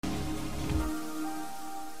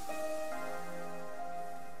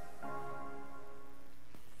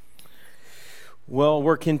Well,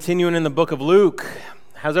 we're continuing in the book of Luke.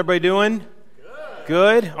 How's everybody doing?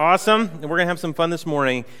 Good, awesome. And we're going to have some fun this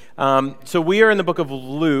morning. So we are in the book of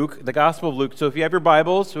Luke, the Gospel of Luke. So if you have your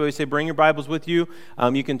Bibles, we always say bring your Bibles with you.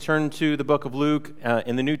 You can turn to the book of Luke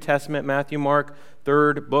in the New Testament, Matthew, Mark,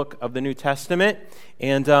 third book of the New Testament.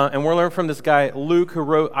 And we're learning from this guy, Luke, who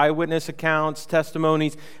wrote eyewitness accounts,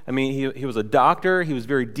 testimonies. I mean, he was a doctor. He was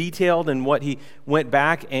very detailed in what he went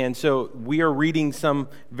back. And so we are reading some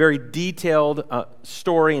very detailed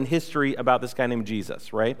story and history about this guy named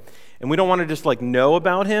Jesus, right? And we don't want to just know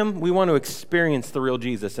about him. We want to experience the real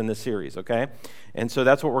Jesus in this series, okay? And so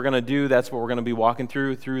that's what we're going to do. That's what we're going to be walking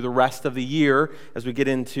through the rest of the year as we get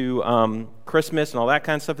into Christmas and all that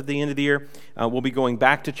kind of stuff at the end of the year. We'll be going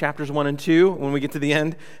back to chapters 1 and 2 when we get to the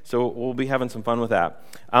end, so we'll be having some fun with that.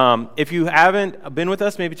 If you haven't been with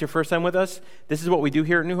us, maybe it's your first time with us, this is what we do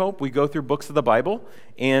here at New Hope. We go through books of the Bible,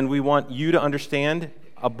 and we want you to understand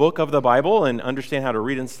a book of the Bible and understand how to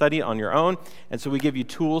read and study it on your own. And so we give you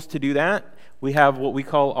tools to do that. We have what we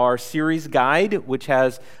call our series guide, which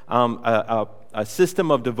has a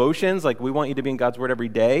system of devotions. We want you to be in God's Word every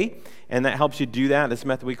day, and that helps you do that. This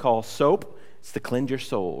method we call SOAP. It's to cleanse your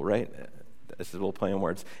soul, right? This is a little play on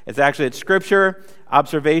words. It's Scripture,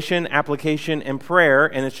 observation, application, and prayer,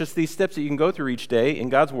 and it's just these steps that you can go through each day in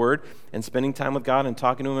God's Word and spending time with God and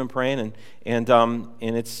talking to Him and praying, and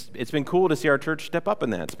it's been cool to see our church step up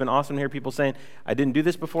in that. It's been awesome to hear people saying, I didn't do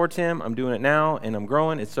this before, Tim, I'm doing it now, and I'm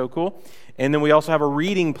growing. It's so cool. And then we also have a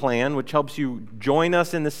reading plan, which helps you join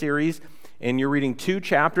us in the series, and you're reading 2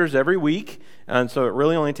 chapters every week, and so it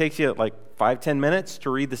really only takes you 5-10 minutes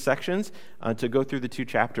to read the sections, to go through the 2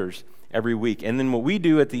 chapters every week. And then what we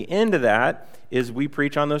do at the end of that is we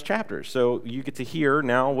preach on those chapters. So you get to hear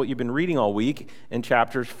now what you've been reading all week in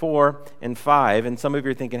chapters 4 and 5. And some of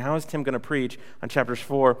you are thinking, how is Tim going to preach on chapters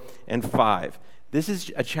 4 and 5? This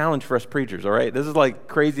is a challenge for us preachers, all right? This is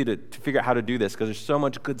crazy to figure out how to do this because there's so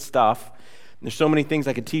much good stuff. There's so many things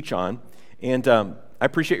I could teach on. And I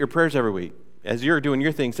appreciate your prayers every week. As you're doing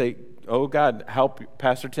your thing, say, oh God, help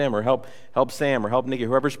Pastor Tim or help Sam or help Nikki,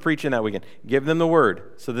 whoever's preaching that weekend. Give them the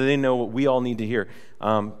word so that they know what we all need to hear,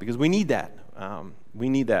 because we need that. We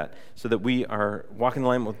need that so that we are walking in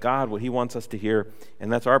line with God, what He wants us to hear,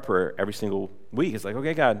 and that's our prayer every single week. It's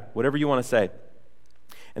okay, God, whatever you want to say.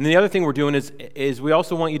 And then the other thing we're doing is we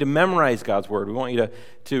also want you to memorize God's Word. We want you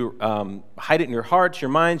to hide it in your hearts, your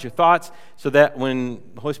minds, your thoughts, so that when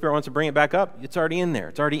the Holy Spirit wants to bring it back up, it's already in there.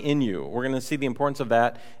 It's already in you. We're going to see the importance of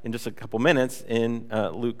that in just a couple minutes in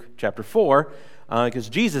Luke chapter 4, because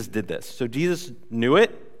Jesus did this. So Jesus knew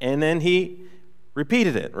it, and then He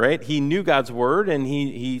repeated it, right? He knew God's Word,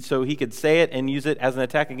 and so He could say it and use it as an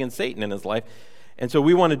attack against Satan in His life. And so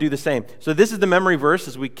we want to do the same. So this is the memory verse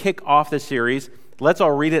as we kick off this series. Let's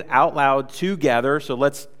all read it out loud together. So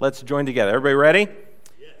let's join together. Everybody ready?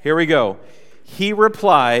 Yes. Here we go. He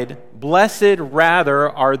replied, "Blessed rather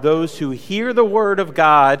are those who hear the word of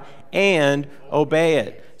God and obey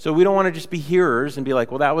it." So we don't want to just be hearers and be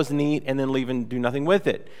like, well, that was neat, and then leave and do nothing with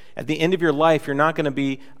it. At the end of your life, you're not going to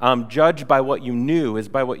be judged by what you knew, is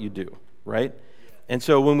by what you do, right? And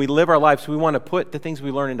so when we live our lives, we want to put the things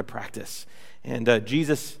we learn into practice. And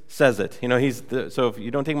Jesus says it. So if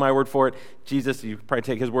you don't take my word for it, Jesus, you probably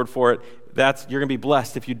take His word for it. You're going to be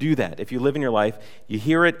blessed if you do that. If you live in your life, you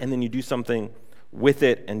hear it, and then you do something with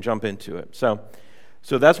it and jump into it. So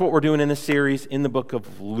that's what we're doing in this series in the book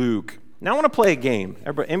of Luke. Now I want to play a game.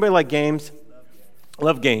 Anybody like games?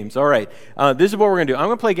 Love games. All right. This is what we're going to do. I'm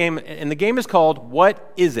going to play a game, and the game is called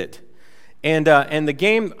What Is It? And the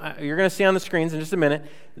game, you're going to see on the screens in just a minute,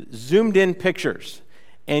 zoomed in pictures.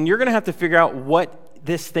 And you're going to have to figure out what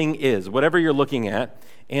this thing is, whatever you're looking at.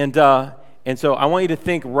 And so I want you to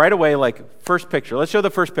think right away, first picture. Let's show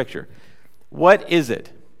the first picture. What is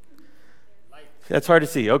it? That's hard to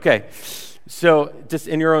see. Okay. So just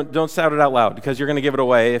in your own, don't shout it out loud because you're going to give it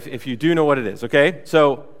away if you do know what it is, okay?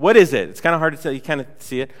 So what is it? It's kind of hard to tell. You kind of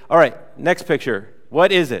see it. All right, next picture.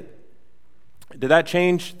 What is it? Did that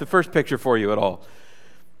change the first picture for you at all?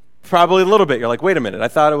 Probably a little bit. You're like, wait a minute, I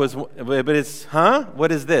thought it was, but it's,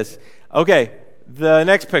 what is this? Okay, the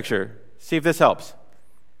next picture. See if this helps.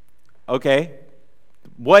 Okay,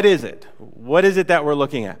 what is it? What is it that we're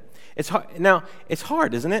looking at? It's hard. Now, it's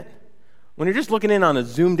hard, isn't it? When you're just looking in on a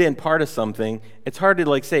zoomed-in part of something, it's hard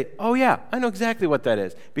to say, oh yeah, I know exactly what that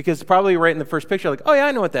is. Because probably right in the first picture, oh yeah,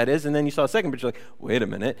 I know what that is. And then you saw a second picture, wait a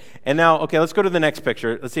minute. And now, okay, let's go to the next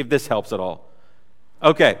picture. Let's see if this helps at all.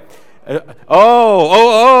 Okay.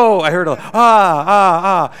 I heard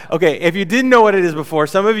Okay, if you didn't know what it is before,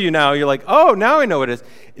 some of you now, you're like, oh, now I know what it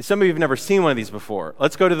is. Some of you have never seen one of these before.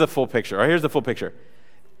 Let's go to the full picture. All right, here's the full picture.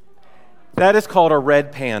 That is called a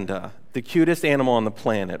red panda, the cutest animal on the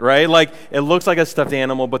planet, right? Like, it looks like a stuffed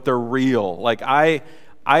animal, but they're real. Like, I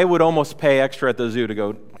would almost pay extra at the zoo to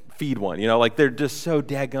go feed one, like they're just so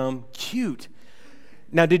daggum cute.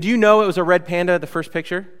 Now, did you know it was a red panda, the first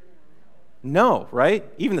picture? No, right?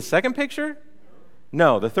 Even the second picture?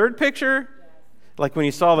 No. The third picture? Like when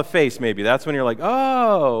you saw the face, maybe. That's when you're like,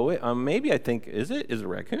 oh, wait, maybe I think, is it a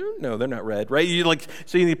raccoon? No, they're not red, right?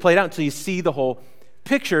 So you play it out until you see the whole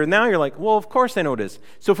picture. Now you're like, well, of course I know it is.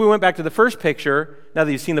 So if we went back to the first picture, now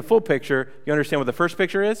that you've seen the full picture, you understand what the first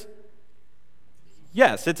picture is?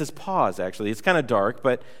 Yes, it's his paws, actually. It's kind of dark,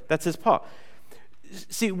 but that's his paw.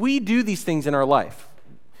 See, we do these things in our life.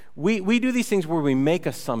 We do these things where we make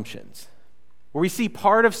assumptions, where we see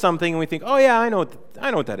part of something and we think, oh, yeah, I know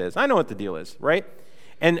what that is. I know what the deal is, right?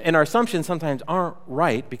 And our assumptions sometimes aren't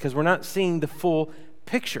right because we're not seeing the full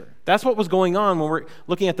picture. That's what was going on when we're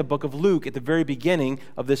looking at the book of Luke at the very beginning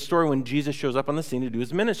of this story when Jesus shows up on the scene to do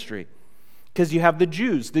his ministry. Because you have the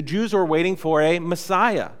Jews. The Jews were waiting for a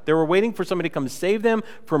Messiah. They were waiting for somebody to come save them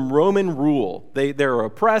from Roman rule. They're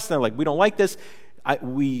oppressed, and they're like, we don't like this.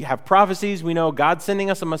 We have prophecies. We know God's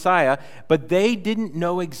sending us a Messiah. But they didn't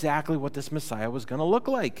know exactly what this Messiah was going to look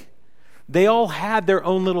like. They all had their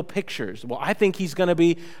own little pictures. Well, I think he's going to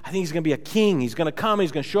be a king. He's going to come,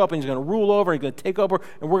 he's going to show up, and he's going to rule over, he's going to take over,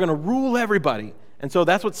 and we're going to rule everybody. And so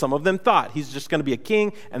that's what some of them thought. He's just going to be a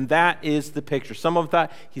king, and that is the picture. Some of them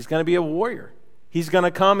thought he's going to be a warrior. He's going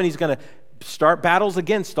to come, and he's going to start battles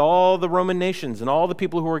against all the Roman nations and all the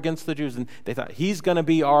people who were against the Jews. And they thought, he's going to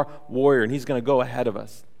be our warrior, and he's going to go ahead of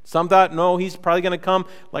us. Some thought, no, he's probably going to come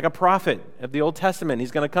like a prophet of the Old Testament.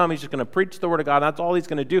 He's going to come, he's just going to preach the word of God. That's all he's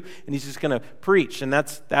going to do, and he's just going to preach, and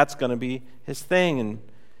that's going to be his thing. And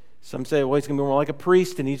some say, well, he's going to be more like a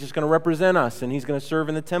priest, and he's just going to represent us, and he's going to serve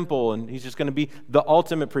in the temple, and he's just going to be the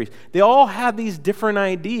ultimate priest. They all had these different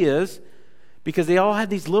ideas because they all had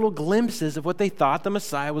these little glimpses of what they thought the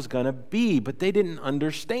Messiah was going to be, but they didn't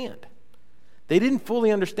understand. They didn't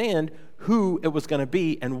fully understand who it was going to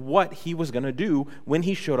be and what he was going to do when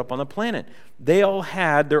he showed up on the planet. They all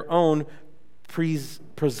had their own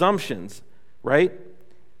presumptions, right?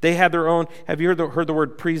 They had their own, have you heard the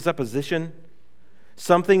word presupposition?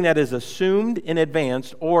 Something that is assumed in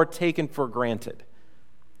advance or taken for granted.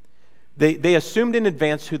 They assumed in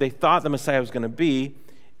advance who they thought the Messiah was going to be,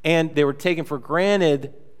 and they were taking for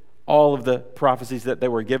granted all of the prophecies that they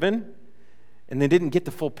were given, and they didn't get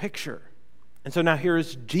the full picture. And so now here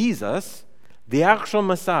is Jesus, the actual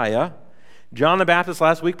Messiah. John the Baptist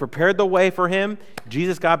last week prepared the way for him.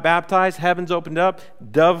 Jesus got baptized, heavens opened up,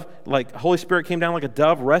 Holy Spirit came down like a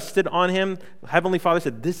dove, rested on him. Heavenly Father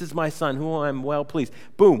said, this is my son, whom I am well pleased.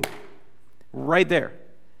 Boom, right there.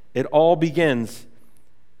 It all begins.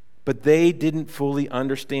 But they didn't fully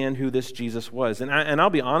understand who this Jesus was. And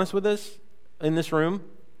I'll be honest with this, in this room,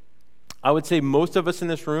 I would say most of us in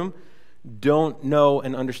this room don't know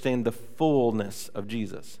and understand the fullness of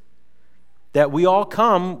Jesus. That we all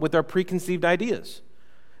come with our preconceived ideas.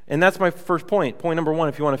 And that's my first point. Point number one,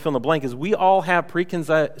 if you want to fill in the blank, is we all have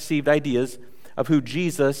preconceived ideas of who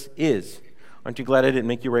Jesus is. Aren't you glad I didn't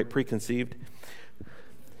make you write preconceived?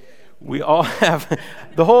 We all have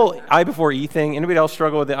the whole I before E thing. Anybody else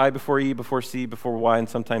struggle with the I before E, before C, before Y, and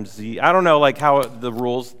sometimes Z? I don't know how the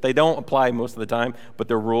rules, they don't apply most of the time, but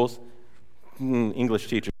they're rules. English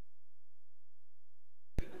teacher.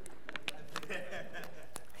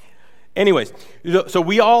 Anyways, so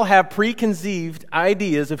we all have preconceived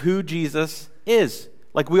ideas of who Jesus is.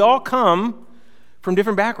 Like we all come from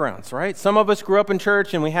different backgrounds, right? Some of us grew up in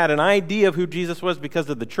church and we had an idea of who Jesus was because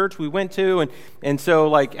of the church we went to. And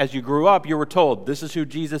so as you grew up, you were told, this is who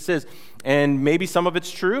Jesus is. And maybe some of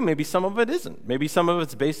it's true, maybe some of it isn't. Maybe some of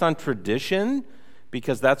it's based on tradition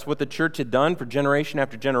because that's what the church had done for generation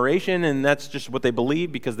after generation. And that's just what they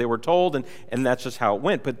believed because they were told. And that's just how it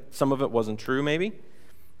went. But some of it wasn't true, maybe.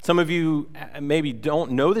 Some of you maybe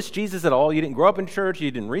don't know this Jesus at all. You didn't grow up in church. You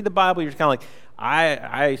didn't read the Bible. You're just kind of like,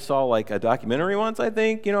 I saw a documentary once, I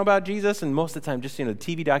think, about Jesus. And most of the time, just, the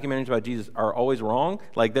TV documentaries about Jesus are always wrong.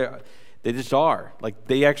 They just are.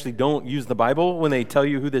 They actually don't use the Bible when they tell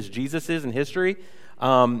you who this Jesus is in history.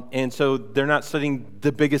 And so they're not studying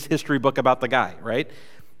the biggest history book about the guy, right?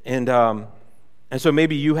 And so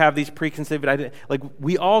maybe you have these preconceived ideas.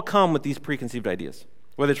 We all come with these preconceived ideas.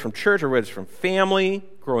 Whether it's from church or whether it's from family,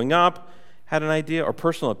 growing up, had an idea, or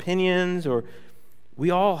personal opinions, or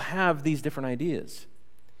we all have these different ideas.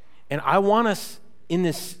 And I want us in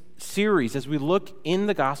this series, as we look in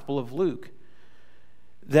the Gospel of Luke,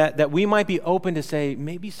 that we might be open to say,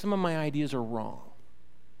 maybe some of my ideas are wrong.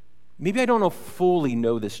 Maybe I don't fully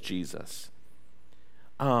know this Jesus.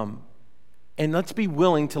 And let's be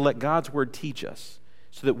willing to let God's word teach us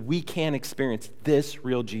so that we can experience this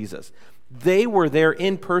real Jesus. They were there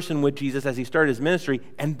in person with Jesus as he started his ministry,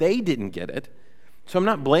 and they didn't get it. So I'm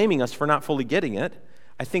not blaming us for not fully getting it.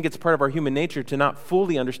 I think it's part of our human nature to not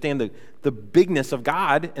fully understand the bigness of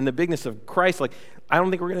God and the bigness of Christ. Like, I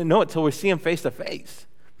don't think we're going to know it till we see him face to face.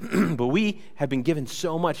 But we have been given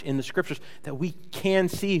so much in the scriptures that we can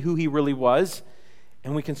see who he really was,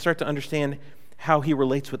 and we can start to understand how he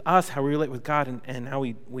relates with us, how we relate with God, and how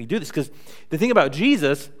we do this. Because the thing about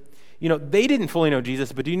Jesus, they didn't fully know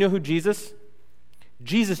Jesus, but do you know who Jesus?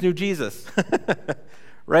 Jesus knew Jesus.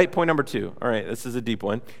 Right? Point number 2. All right, this is a deep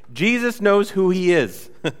one. Jesus knows who he is.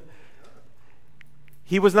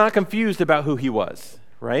 He was not confused about who he was,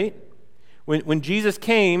 right? When Jesus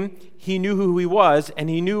came, he knew who he was, and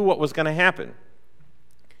he knew what was going to happen.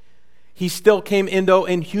 He still came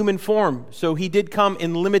in human form, so he did come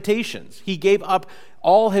in limitations. He gave up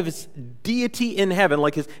all of his deity in heaven,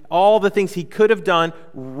 like all the things he could have done,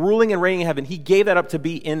 ruling and reigning in heaven. He gave that up to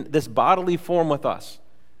be in this bodily form with us.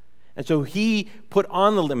 And so he put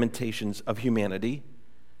on the limitations of humanity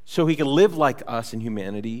so he could live like us in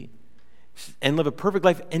humanity and live a perfect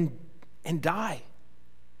life and die.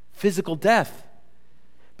 Physical death.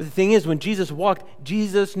 But the thing is, when Jesus walked,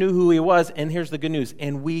 Jesus knew who he was, and here's the good news,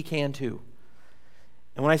 and we can too.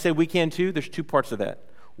 And when I say we can too, there's 2 parts of that.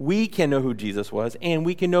 We can know who Jesus was, and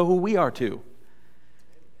we can know who we are too.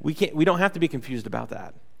 We don't have to be confused about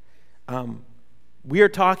that. We are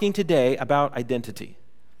talking today about identity,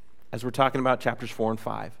 as we're talking about chapters 4 and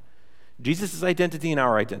 5. Jesus' identity and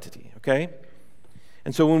our identity, okay?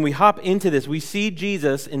 And so when we hop into this, we see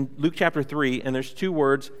Jesus in Luke chapter 3, and there's 2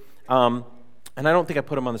 words, and I don't think I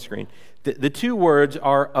put them on the screen. The 2 words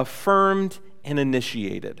are affirmed and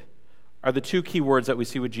initiated, are the 2 key words that we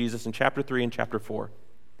see with Jesus in chapter 3 and chapter 4.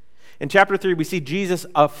 In chapter 3, we see Jesus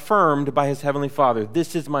affirmed by his heavenly Father.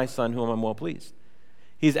 This is my Son whom I'm well pleased.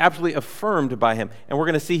 He's absolutely affirmed by him. And we're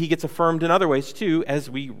going to see he gets affirmed in other ways too as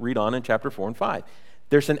we read on in chapter 4 and 5.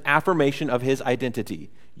 There's an affirmation of his identity.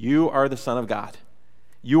 You are the Son of God.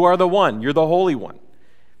 You are the one. You're the Holy One.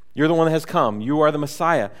 You're the one that has come. You are the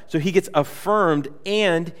Messiah. So he gets affirmed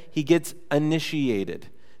and he gets initiated.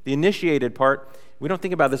 The initiated part, we don't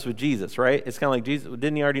think about this with Jesus, right? It's kind of like Jesus,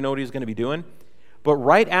 didn't he already know what he was going to be doing? But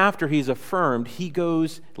right after he's affirmed, he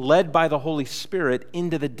goes, led by the Holy Spirit,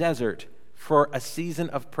 into the desert for a season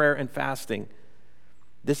of prayer and fasting.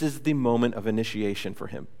 This is the moment of initiation for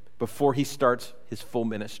him before he starts his full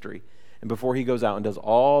ministry and before he goes out and does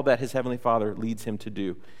all that his heavenly Father leads him to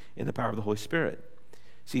do in the power of the Holy Spirit.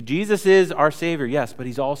 See, Jesus is our Savior, yes, but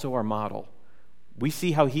he's also our model. We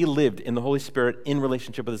see how he lived in the Holy Spirit in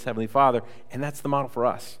relationship with his heavenly Father, and that's the model for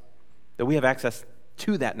us, that we have access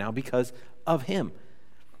to that now because of him.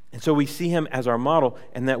 And so we see him as our model,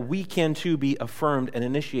 and that we can too be affirmed and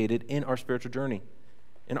initiated in our spiritual journey,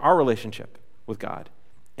 in our relationship with God,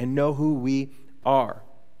 and know who we are.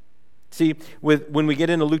 See, when we get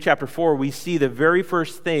into Luke chapter 4, we see the very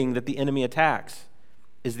first thing that the enemy attacks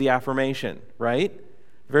is the affirmation, right?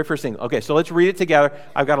 The very first thing. Okay, so let's read it together.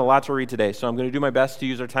 I've got a lot to read today, so I'm going to do my best to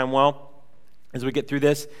use our time well. As we get through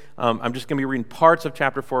this, I'm just going to be reading parts of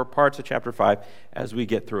chapter 4, parts of chapter 5 as we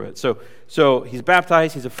get through it. So he's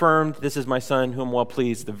baptized, he's affirmed, this is my Son whom I'm well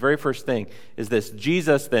pleased. The very first thing is this.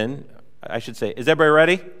 Jesus then, I should say, is everybody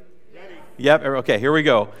ready? Ready. Yep, okay, here we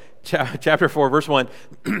go. Chapter 4, verse 1.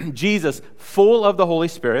 Jesus, full of the Holy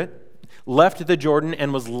Spirit, left the Jordan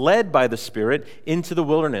and was led by the Spirit into the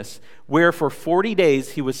wilderness, where for 40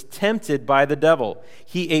 days he was tempted by the devil.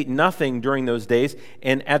 He ate nothing during those days,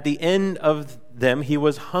 and at the end of them he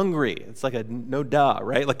was hungry. It's like a no duh,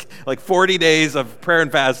 right? Like 40 days of prayer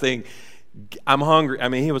and fasting. I'm hungry. I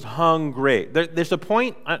mean, he was hungry. There's a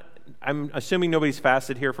point, I'm assuming nobody's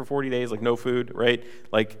fasted here for 40 days, like no food, right?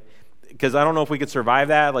 Because I don't know if we could survive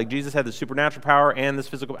that. Like Jesus had the supernatural power and this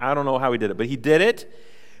physical, I don't know how he did it, but he did it.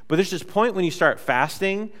 But there's this point when you start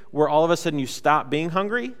fasting where all of a sudden you stop being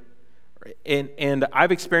hungry. And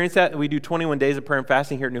I've experienced that. We do 21 days of prayer and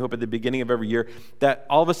fasting here at New Hope at the beginning of every year. That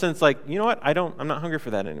all of a sudden it's like, you know what? I'm not hungry for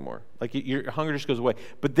that anymore. Like your hunger just goes away.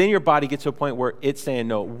 But then your body gets to a point where it's saying,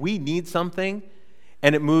 no, we need something.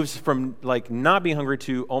 And it moves from like not being hungry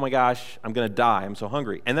to, oh my gosh, I'm going to die. I'm so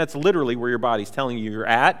hungry. And that's literally where your body's telling you you're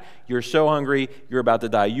at. You're so hungry. You're about to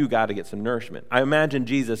die. You got to get some nourishment. I imagine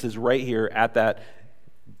Jesus is right here at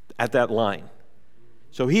that line.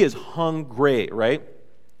 So he is hungry, right?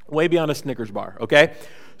 Way beyond a Snickers bar, okay?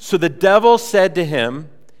 So the devil said to him,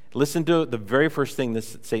 listen to the very first thing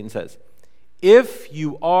this Satan says, if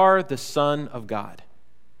you are the Son of God.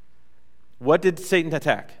 What did Satan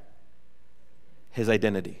attack? His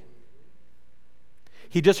identity.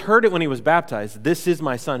 He just heard it when he was baptized. This is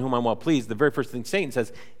my son whom I'm well pleased. The very first thing Satan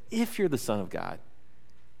says, if you're the Son of God.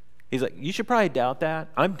 He's like, you should probably doubt that.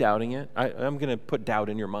 I'm doubting it. I'm going to put doubt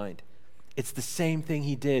in your mind. It's the same thing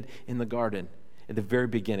he did in the garden at the very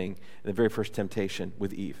beginning, in the very first temptation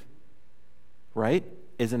with Eve. Right?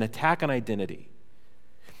 Is an attack on identity.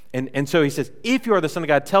 And so he says, if you are the Son of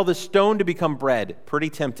God, tell this stone to become bread. Pretty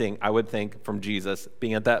tempting, I would think, from Jesus,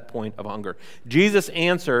 being at that point of hunger. Jesus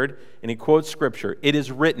answered, and he quotes Scripture, it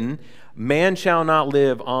is written, man shall not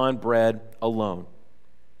live on bread alone.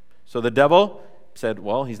 So the devil said,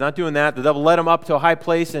 well, he's not doing that. The devil led him up to a high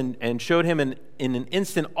place and showed him in an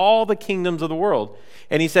instant all the kingdoms of the world.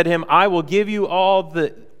 And he said to him, I will give you all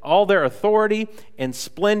their authority and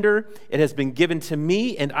splendor. It has been given to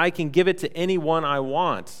me, and I can give it to anyone I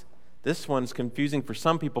want. This one's confusing for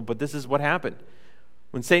some people, but this is what happened.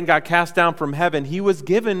 When Satan got cast down from heaven, he was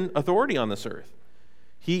given authority on this earth.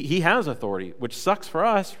 He has authority, which sucks for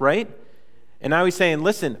us, right? And now he's saying,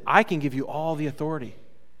 listen, I can give you all the authority.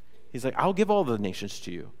 He's like, I'll give all the nations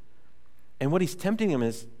to you. And what he's tempting him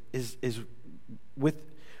is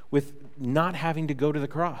with not having to go to the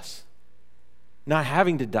cross. Not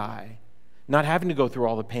having to die, not having to go through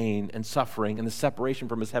all the pain and suffering and the separation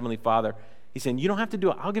from his heavenly Father. He's saying, you don't have to do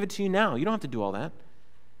it. I'll give it to you now. You don't have to do all that.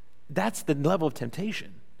 That's the level of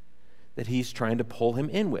temptation that he's trying to pull him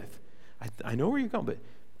in with. I know where you're going, but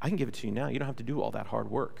I can give it to you now. You don't have to do all that hard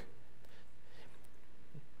work.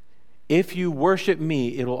 If you worship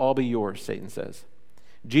me, it'll all be yours, Satan says.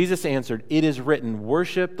 Jesus answered, it is written,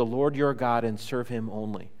 worship the Lord your God and serve him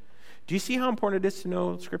only. Do you see how important it is to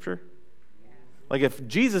know Scripture? Like if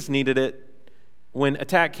Jesus needed it, when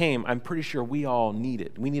attack came, I'm pretty sure we all need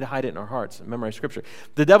it. We need to hide it in our hearts and memorize Scripture.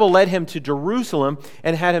 The devil led him to Jerusalem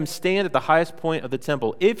and had him stand at the highest point of the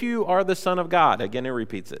temple. If you are the Son of God, again it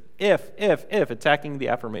repeats it. If, attacking the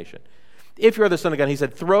affirmation. If you are the Son of God, he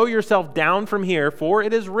said, throw yourself down from here, for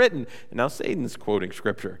it is written. And now Satan's quoting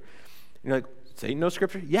Scripture. You're like, Satan knows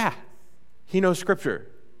Scripture? Yeah, he knows Scripture.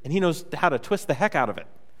 And he knows how to twist the heck out of it.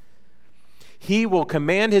 He will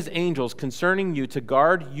command his angels concerning you to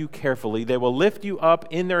guard you carefully. They will lift you up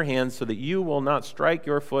in their hands so that you will not strike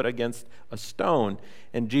your foot against a stone.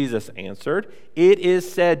 And Jesus answered, it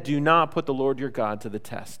is said, do not put the Lord your God to the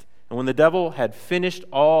test. And when the devil had finished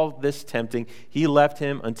all this tempting, he left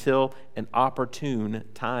him until an opportune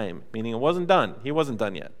time. Meaning it wasn't done. He wasn't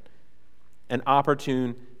done yet. An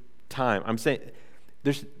opportune time. I'm saying,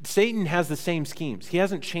 Satan has the same schemes. He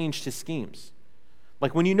hasn't changed his schemes.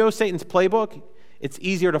 Like when you know Satan's playbook, it's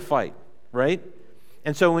easier to fight, right?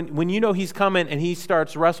 And so when you know he's coming and he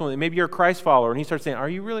starts wrestling, maybe you're a Christ follower and he starts saying, are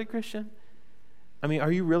you really a Christian? I mean,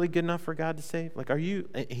 are you really good enough for God to save? Like,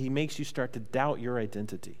 he makes you start to doubt your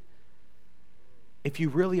identity. If you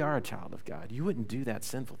really are a child of God, you wouldn't do that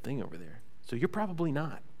sinful thing over there. So you're probably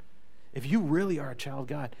not. If you really are a child of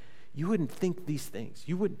God, you wouldn't think these things.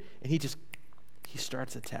 You wouldn't, and he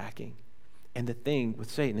starts attacking. And the thing with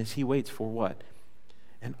Satan is he waits for what?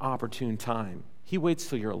 An opportune time. He waits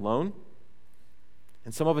till you're alone.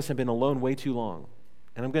 And some of us have been alone way too long.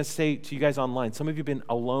 And I'm going to say to you guys online, some of you have been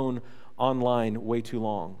alone online way too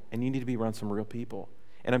long. And you need to be around some real people.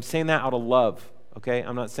 And I'm saying that out of love, okay?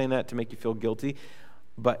 I'm not saying that to make you feel guilty.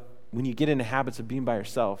 But when you get into habits of being by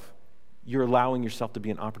yourself, you're allowing yourself to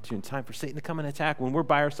be an opportune time for Satan to come and attack. When we're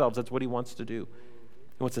by ourselves, that's what he wants to do.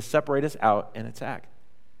 He wants to separate us out and attack.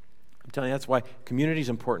 I'm telling you, that's why community is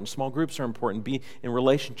important. Small groups are important. Be in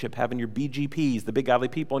relationship, having your BGPs, the big godly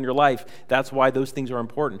people in your life. That's why those things are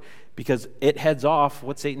important, because it heads off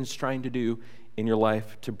what Satan's trying to do in your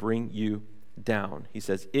life to bring you down. He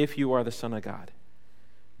says, if you are the Son of God.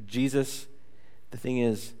 Jesus, the thing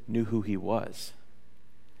is, knew who he was.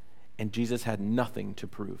 And Jesus had nothing to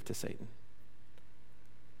prove to Satan.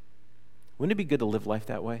 Wouldn't it be good to live life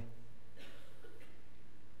that way?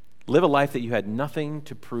 Live a life that you had nothing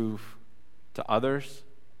to prove to others,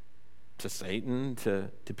 to Satan,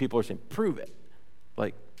 to people who are saying, prove it.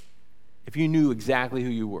 Like, if you knew exactly who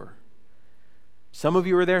you were. Some of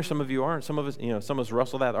you are there, some of you aren't. Some of us, some of us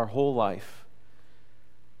wrestle that our whole life.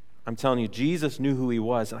 I'm telling you, Jesus knew who he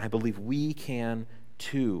was, and I believe we can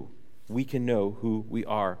too. We can know who we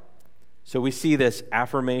are. So we see this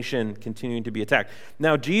affirmation continuing to be attacked.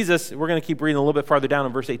 Now Jesus, we're going to keep reading a little bit farther down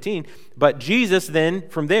in verse 18, but Jesus then,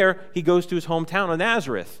 from there, he goes to his hometown of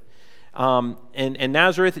Nazareth. And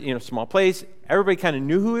Nazareth, small place, everybody kind of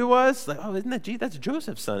knew who he was. Like, oh, isn't that Jesus? That's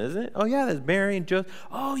Joseph's son, isn't it? Oh yeah, that's Mary and Joseph.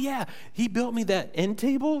 Oh yeah, he built me that end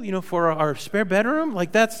table, for our spare bedroom.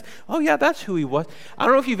 Like that's who he was. I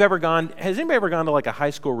don't know if you've ever gone, has anybody ever gone to like a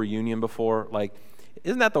high school reunion before? Like,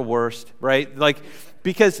 Isn't that the worst, right? Like,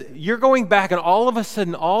 because you're going back and all of a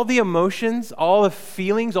sudden, all the emotions, all the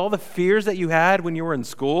feelings, all the fears that you had when you were in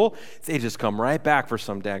school, they just come right back for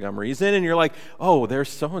some daggum reason. And you're like, oh, there's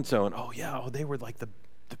so-and-so. And oh, yeah, they were like the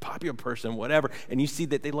popular person, whatever. And you see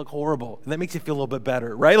that they look horrible. And that makes you feel a little bit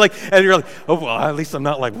better, right? Like, and you're like, oh, well, at least I'm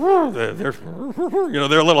not like, they're they're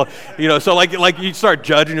a little, so like you start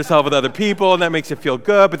judging yourself with other people and that makes you feel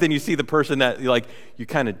good. But then you see the person that you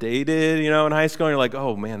kind of dated, in high school and you're like,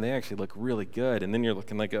 oh man, they actually look really good. And then you're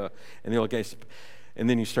looking like and you're like, and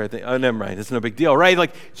then you start thinking, oh, never mind, it's no big deal, right?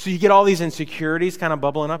 Like, so you get all these insecurities kind of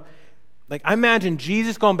bubbling up. Like, I imagine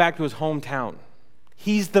Jesus going back to his hometown.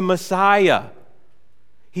 He's the Messiah.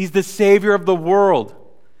 He's the Savior of the world.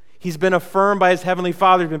 He's been affirmed by his Heavenly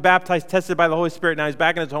Father. He's been baptized, tested by the Holy Spirit. Now he's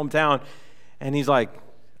back in his hometown. And he's like,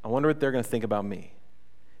 I wonder what they're going to think about me.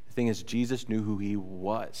 The thing is, Jesus knew who he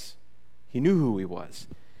was. He knew who he was.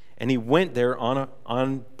 And he went there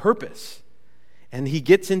on purpose. And he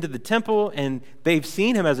gets into the temple, and they've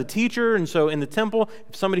seen him as a teacher. And so in the temple,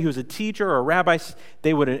 if somebody who's a teacher or a rabbi,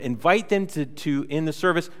 they would invite them to in the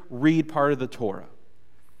service, read part of the Torah.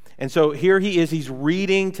 And so here he is, he's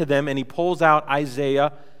reading to them, and he pulls out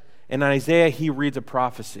Isaiah. And in Isaiah, he reads a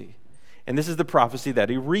prophecy. And this is the prophecy that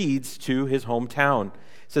he reads to his hometown. It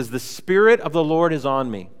says, the Spirit of the Lord is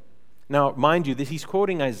on me. Now, mind you, he's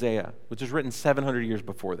quoting Isaiah, which was written 700 years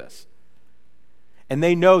before this. And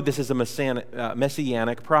they know this is a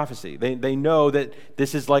messianic prophecy. They know that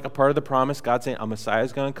this is like a part of the promise. God saying, a Messiah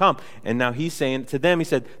is going to come. And now he's saying to them, he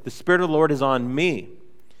said, the Spirit of the Lord is on me,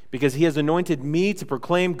 because he has anointed me to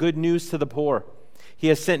proclaim good news to the poor. He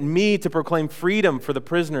has sent me to proclaim freedom for the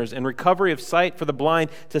prisoners and recovery of sight for the blind,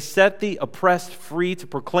 to set the oppressed free, to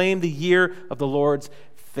proclaim the year of the Lord's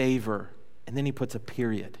favor. And then he puts a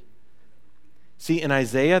period. See, in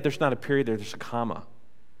Isaiah, there's not a period there, there's a comma.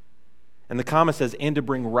 And the comma says, and to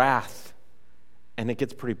bring wrath. And it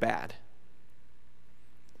gets pretty bad.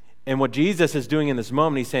 And what Jesus is doing in this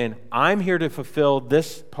moment, he's saying, I'm here to fulfill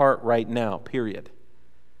this part right now, period.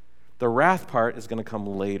 The wrath part is going to come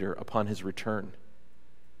later upon his return.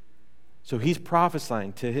 So he's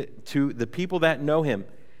prophesying to the people that know him,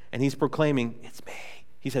 and he's proclaiming, it's me.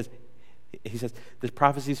 He says, this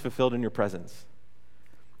prophecy is fulfilled in your presence.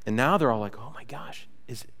 And now they're all like, oh my gosh,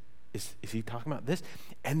 is he talking about this?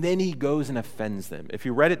 And then he goes and offends them. If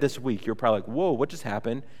you read it this week, you're probably like, whoa, what just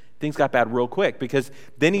happened? Things got bad real quick, because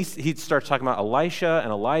then he starts talking about Elisha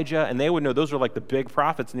and Elijah, and they would know those are like the big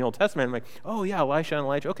prophets in the Old Testament. I'm like, oh yeah, Elisha and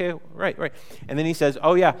Elijah. Okay, right. And then he says,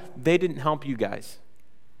 oh yeah, they didn't help you guys.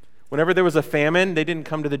 Whenever there was a famine, they didn't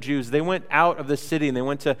come to the Jews. They went out of the city and they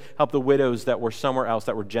went to help the widows that were somewhere else,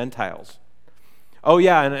 that were Gentiles. Oh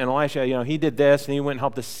yeah, and Elisha, he did this, and he went and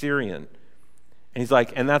helped the Syrian. And he's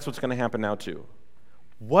like, and that's what's going to happen now too.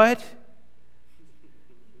 What?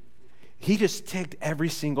 He just ticked every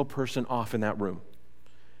single person off in that room.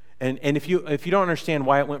 And if you don't understand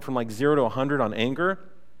why it went from like 0 to 100 on anger,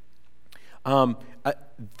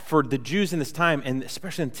 for the Jews in this time, and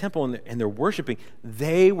especially in the temple and they're worshiping,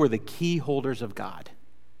 they were the key holders of God.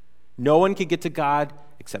 No one could get to God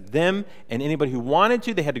except them, and anybody who wanted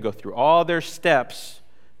to, they had to go through all their steps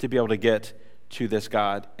to be able to get to this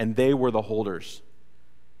God, and they were the holders.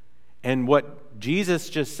 And what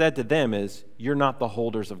Jesus just said to them is, you're not the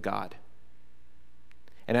holders of God.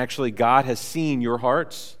 And actually, God has seen your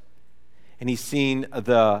hearts, and he's seen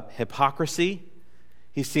the hypocrisy.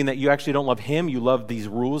 He's seen that you actually don't love him, you love these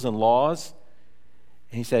rules and laws.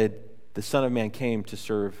 And he said, the Son of Man came to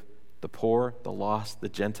serve the poor, the lost, the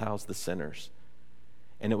Gentiles, the sinners.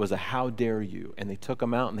 And it was a how dare you. And they took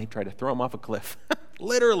him out and they tried to throw him off a cliff.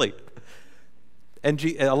 Literally. And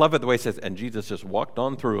I love it the way it says, and Jesus just walked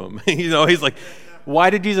on through him. He's like,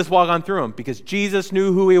 why did Jesus walk on through him? Because Jesus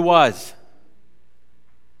knew who he was.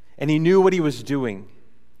 And he knew what he was doing.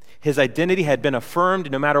 His identity had been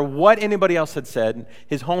affirmed no matter what anybody else had said.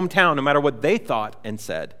 His hometown, no matter what they thought and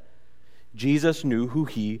said. Jesus knew who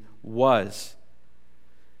he was.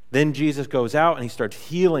 Then Jesus goes out and he starts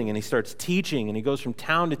healing and he starts teaching and he goes from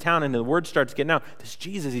town to town and the word starts getting out. This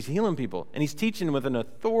Jesus, he's healing people and he's teaching with an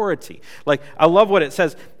authority. Like, I love what it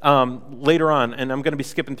says later on, and I'm going to be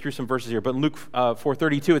skipping through some verses here, but in Luke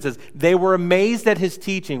 4:32 it says, they were amazed at his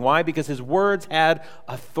teaching. Why? Because his words had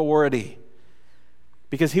authority.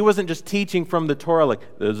 Because he wasn't just teaching from the Torah, like,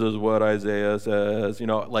 this is what Isaiah says,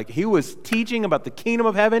 like he was teaching about the kingdom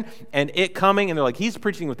of heaven and it coming, and they're like, he's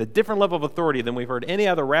preaching with a different level of authority than we've heard any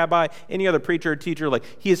other rabbi, any other preacher or teacher. Like,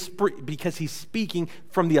 because he's speaking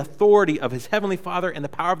from the authority of his heavenly Father and the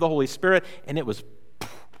power of the Holy Spirit, and it was,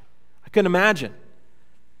 I couldn't imagine.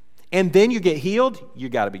 And then you get healed? You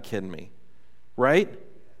got to be kidding me, right?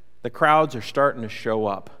 The crowds are starting to show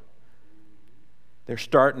up. They're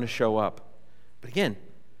starting to show up. But again,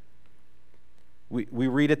 we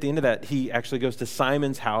read at the end of that, he actually goes to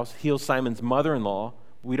Simon's house, heals Simon's mother-in-law.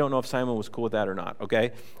 We don't know if Simon was cool with that or not,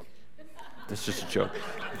 okay? That's just a joke.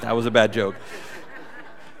 That was a bad joke.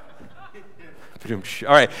 All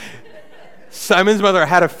right. Simon's mother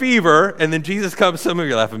had a fever, and then Jesus comes. Some of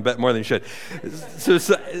you are laughing more than you should.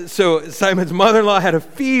 So Simon's mother-in-law had a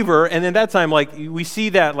fever, and then that time, like, we see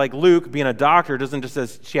that, like, Luke, being a doctor, doesn't just say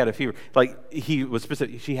she had a fever. Like, he was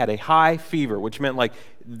specific. She had a high fever, which meant, like,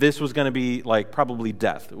 this was going to be, like, probably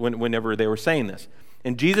death whenever they were saying this.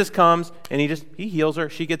 And Jesus comes, and he heals her.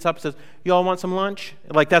 She gets up and says, y'all want some lunch?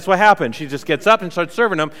 Like, that's what happened. She just gets up and starts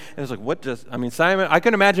serving them. And it's like, Simon, I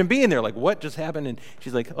couldn't imagine being there. Like, what just happened? And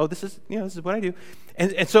she's like, oh, this is what I do.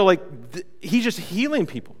 And so, like, he's just healing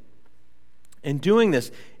people and doing this.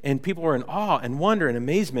 And people were in awe and wonder and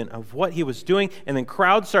amazement of what he was doing. And then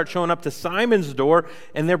crowds start showing up to Simon's door,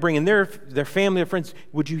 and they're bringing their family, their friends.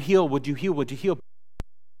 Would you heal? Would you heal? Would you heal?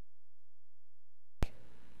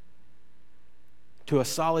 To a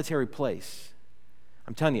solitary place.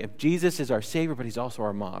 I'm telling you, if Jesus is our Savior, but he's also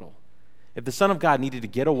our model. If the Son of God needed to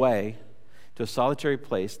get away to a solitary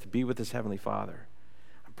place to be with his Heavenly Father,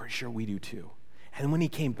 I'm pretty sure we do too. And when he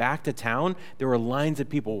came back to town, there were lines of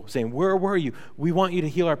people saying, where were you? We want you to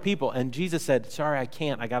heal our people. And Jesus said, sorry, I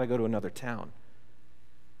can't. I got to go to another town.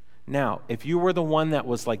 Now, if you were the one that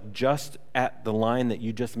was like just at the line that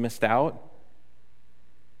you just missed out,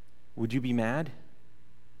 would you be mad?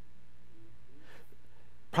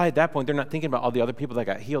 Probably at that point, they're not thinking about all the other people that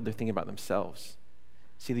got healed. They're thinking about themselves.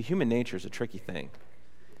 See, the human nature is a tricky thing.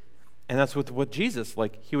 And that's what Jesus,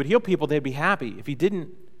 like, he would heal people, they'd be happy. If he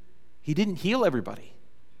didn't heal everybody.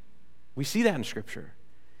 We see that in Scripture.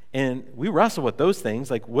 And we wrestle with those things,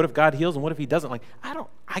 like, what if God heals and what if he doesn't? Like,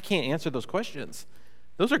 I can't answer those questions.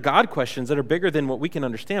 Those are God questions that are bigger than what we can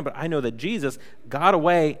understand, but I know that Jesus got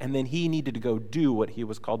away, and then he needed to go do what he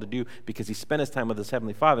was called to do because he spent his time with his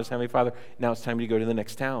Heavenly Father. His Heavenly Father, now it's time to go to the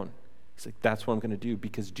next town. He's like, that's what I'm going to do,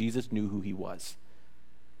 because Jesus knew who he was.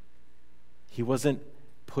 He wasn't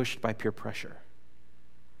pushed by peer pressure.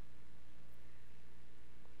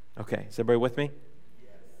 Okay, is everybody with me?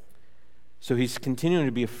 Yes. So he's continuing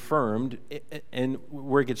to be affirmed, and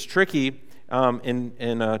where it gets tricky,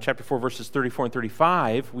 in chapter 4, verses 34 and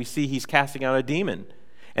 35, we see he's casting out a demon.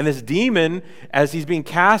 And this demon, as he's being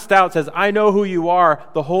cast out, says, I know who you are,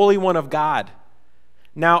 the Holy One of God.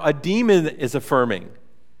 Now, a demon is affirming.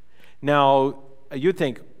 Now, you'd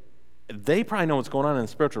think, they probably know what's going on in the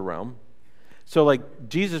spiritual realm. So, like,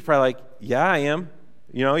 Jesus is probably like, yeah, I am.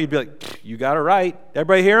 You know, you'd be like, you got it right.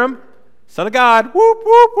 Everybody hear him? Son of God, whoop,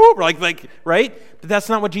 whoop, whoop. Like, right? But that's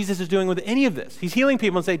not what Jesus is doing with any of this. He's healing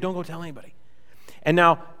people and saying, don't go tell anybody. And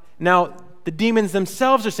now the demons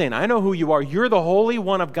themselves are saying, I know who you are. You're the Holy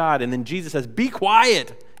One of God. And then Jesus says, be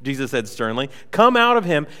quiet, Jesus said sternly. Come out of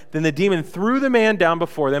him. Then the demon threw the man down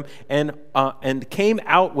before them and came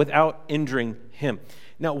out without injuring him.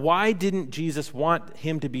 Now, why didn't Jesus want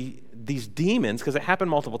him to be these demons, because it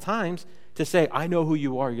happened multiple times, to say, I know who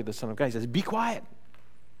you are. You're the Son of God. He says, be quiet.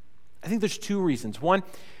 I think there's two reasons. One,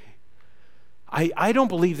 I don't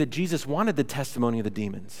believe that Jesus wanted the testimony of the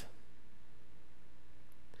demons.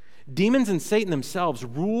 Demons and Satan themselves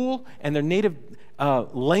rule, and their native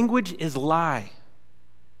language is lie.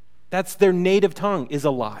 That's their native tongue, is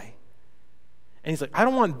a lie. And he's like, I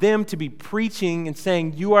don't want them to be preaching and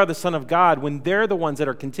saying, you are the Son of God, when they're the ones that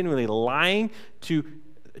are continually lying to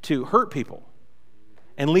hurt people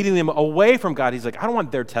and leading them away from God. He's like, I don't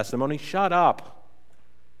want their testimony. Shut up.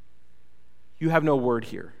 You have no word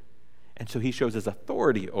here. And so he shows his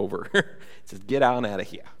authority over. He says, get out of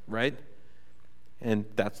here, right? And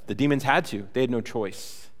the demons had to. They had no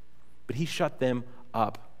choice. But he shut them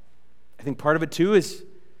up. I think part of it too is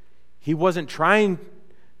he wasn't trying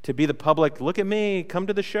to be the public, look at me, come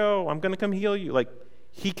to the show, I'm going to come heal you. Like,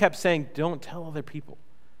 he kept saying, don't tell other people.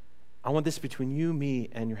 I want this between you, me,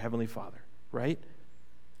 and your Heavenly Father, right?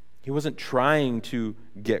 He wasn't trying to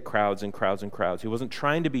get crowds and crowds and crowds. He wasn't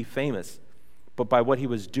trying to be famous. But by what he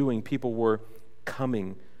was doing, people were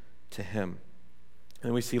coming to him.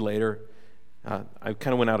 And we see later, I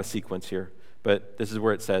kind of went out of sequence here, but this is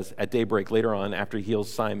where it says, at daybreak later on, after he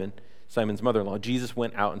heals Simon's mother-in-law, Jesus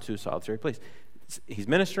went out into a solitary place. He's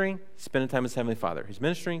ministering, spending time with his Heavenly Father. He's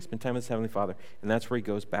ministering, spending time with his Heavenly Father. And that's where he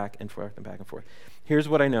goes back and forth and back and forth. Here's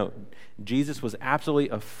what I know. Jesus was absolutely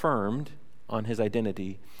affirmed on his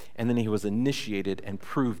identity, and then he was initiated and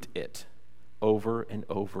proved it over and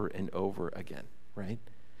over and over again, right?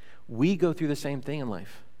 We go through the same thing in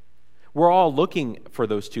life. We're all looking for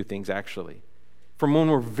those two things, actually. From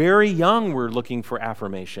when we're very young, we're looking for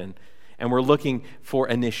affirmation, and we're looking for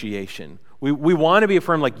initiation. We want to be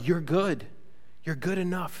affirmed like, you're good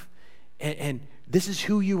enough, and this is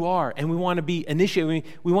who you are, and we want to be initiated.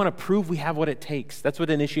 We want to prove we have what it takes. That's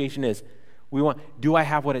what initiation is. Do I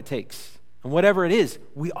have what it takes? And whatever it is,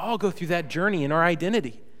 we all go through that journey in our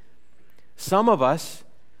identity. Some of us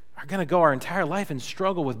are going to go our entire life and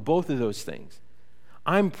struggle with both of those things.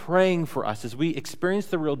 I'm praying for us as we experience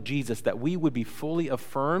the real Jesus that we would be fully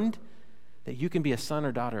affirmed that you can be a son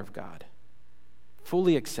or daughter of God,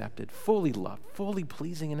 fully accepted, fully loved, fully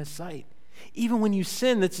pleasing in His sight. Even when you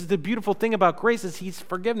sin, this is the beautiful thing about grace is His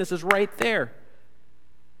forgiveness is right there.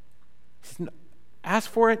 He says, ask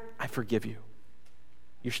for it, I forgive you.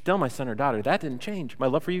 You're still my son or daughter. That didn't change. My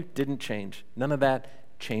love for you didn't change. None of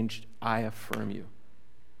that changed. I affirm you.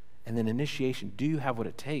 And then initiation, do you have what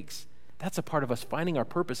it takes? That's a part of us finding our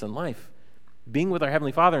purpose in life. Being with our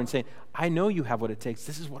Heavenly Father and saying, I know you have what it takes.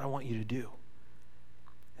 This is what I want you to do.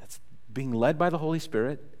 That's being led by the Holy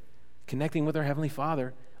Spirit, connecting with our Heavenly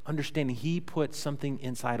Father, understanding He put something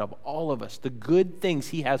inside of all of us, the good things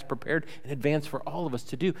He has prepared in advance for all of us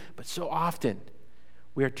to do. But so often,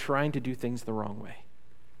 we are trying to do things the wrong way.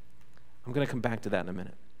 I'm going to come back to that in a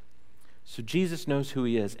minute. So Jesus knows who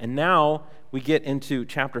He is. And now we get into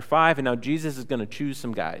chapter 5, and now Jesus is going to choose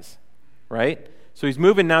some guys, right? So He's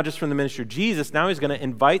moving now just from the ministry of Jesus. Now He's going to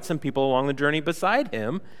invite some people along the journey beside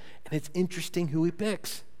Him, and it's interesting who He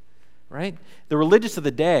picks, right? The religious of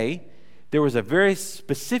the day, there was a very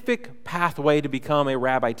specific pathway to become a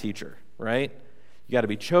rabbi teacher, right? You got to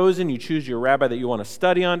be chosen. You choose your rabbi that you want to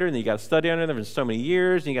study under, and then you got to study under them for so many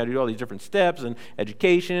years, and you got to do all these different steps and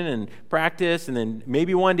education and practice, and then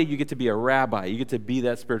maybe one day you get to be a rabbi. You get to be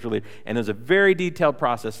that spiritual leader. And there's a very detailed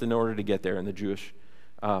process in order to get there in the Jewish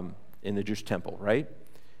temple, right?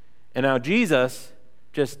 And now Jesus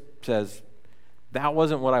just says, that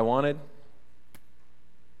wasn't what I wanted.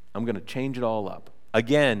 I'm going to change it all up.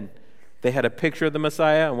 Again, they had a picture of the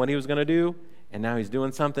Messiah and what He was going to do, and now He's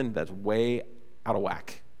doing something that's way out of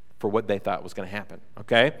whack for what they thought was going to happen,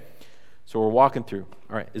 okay? So we're walking through.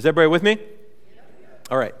 All right, is everybody with me?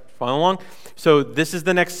 All right, follow along. So this is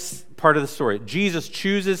the next part of the story. Jesus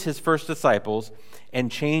chooses His first disciples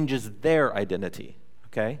and changes their identity,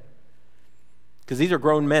 okay? Because these are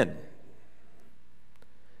grown men.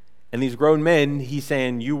 And these grown men, He's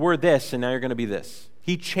saying, you were this, and now you're going to be this.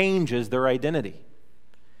 He changes their identity.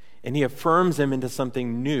 And He affirms them into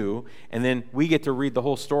something new, and then we get to read the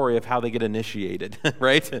whole story of how they get initiated,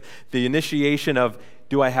 right? The initiation of,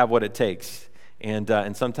 do I have what it takes?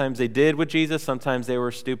 And sometimes they did with Jesus, sometimes they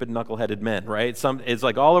were stupid, knuckleheaded men, right? It's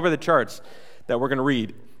like all over the charts that we're going to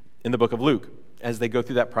read in the book of Luke as they go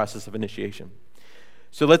through that process of initiation.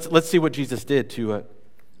 So let's see what Jesus did to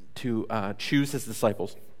choose His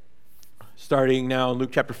disciples. Starting now in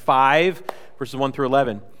Luke chapter 5, verses 1 through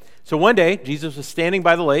 11. So one day, Jesus was standing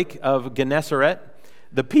by the lake of Gennesaret.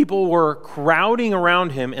 The people were crowding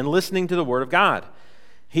around Him and listening to the word of God.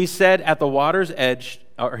 He saw at the water's edge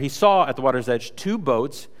 2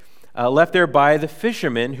 boats left there by the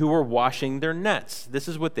fishermen who were washing their nets. This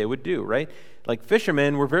is what they would do, right? Like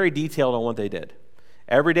fishermen were very detailed on what they did.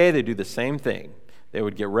 Every day they do the same thing. They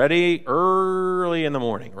would get ready early in the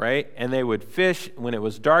morning, right? And they would fish when it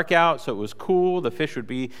was dark out, so it was cool. The fish would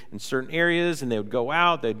be in certain areas, and they would go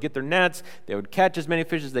out. They'd get their nets. They would catch as many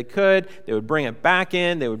fish as they could. They would bring it back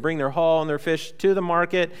in. They would bring their haul and their fish to the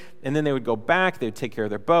market, and then they would go back. They would take care of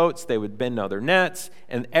their boats. They would bend other nets.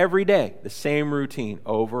 And every day, the same routine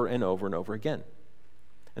over and over and over again.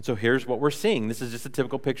 And so here's what we're seeing. This is just a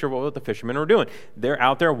typical picture of what the fishermen were doing. They're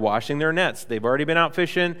out there washing their nets. They've already been out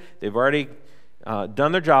fishing. They've already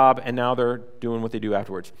done their job, and now they're doing what they do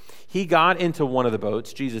afterwards. He got into one of the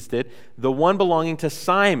boats, Jesus did, the one belonging to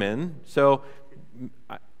Simon. So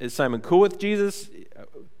is Simon cool with Jesus?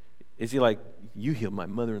 Is he like, you healed my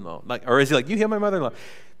mother-in-law? Or is he like, you healed my mother-in-law?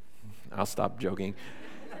 I'll stop joking.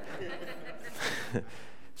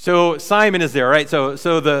 So Simon is there, right? So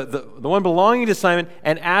the one belonging to Simon,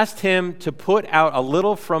 and asked him to put out a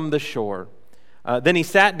little from the shore. Then he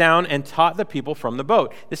sat down and taught the people from the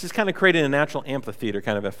boat. This is kind of creating a natural amphitheater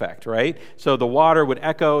kind of effect, right? So the water would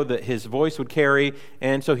echo, his voice would carry,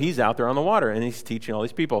 and so he's out there on the water, and he's teaching all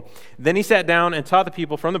these people. Then he sat down and taught the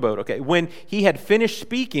people from the boat. Okay, when he had finished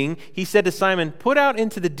speaking, he said to Simon, put out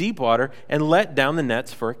into the deep water and let down the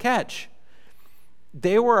nets for a catch.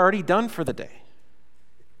 They were already done for the day,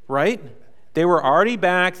 right? They were already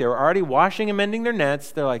back. They were already washing and mending their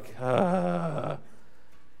nets. They're like,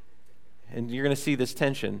 And you're going to see this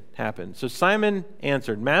tension happen. So Simon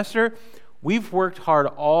answered, Master, we've worked hard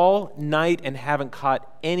all night and haven't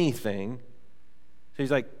caught anything. So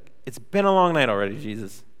he's like, it's been a long night already,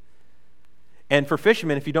 Jesus. And for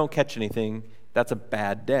fishermen, if you don't catch anything, that's a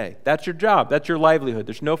bad day. That's your job. That's your livelihood.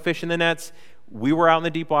 There's no fish in the nets. We were out in the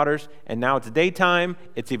deep waters, and now it's daytime.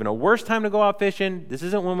 It's even a worse time to go out fishing. This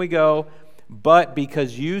isn't when we go. But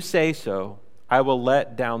because you say so, I will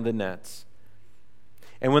let down the nets.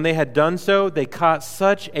 And when they had done so, they caught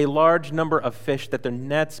such a large number of fish that their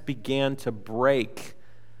nets began to break.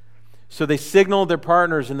 So they signaled their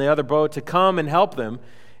partners in the other boat to come and help them.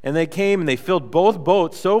 And they came and they filled both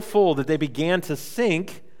boats so full that they began to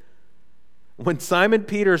sink. When Simon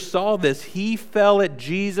Peter saw this, he fell at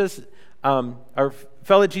Jesus'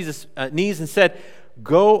 knees and said,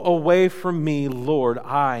 "Go away from me, Lord,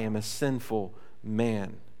 I am a sinful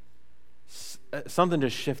man." Something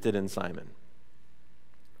just shifted in Simon,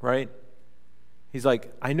 right? He's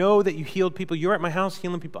like, I know that you healed people. You were at my house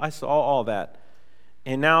healing people. I saw all that.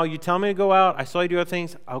 And now you tell me to go out. I saw you do other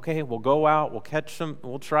things. Okay, we'll go out. We'll catch some.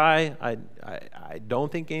 We'll try. I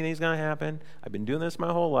don't think anything's going to happen. I've been doing this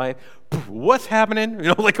my whole life. What's happening?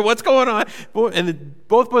 Like what's going on? And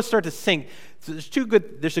both boats start to sink. So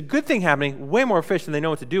there's a good thing happening. Way more fish than they know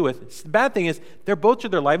what to do with. The bad thing is their boats are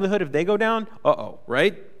their livelihood. If they go down,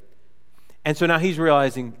 right? And so now he's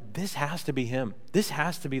realizing this has to be him. This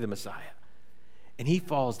has to be the Messiah. And he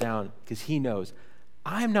falls down because he knows,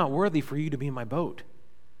 I'm not worthy for you to be in my boat.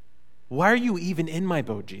 Why are you even in my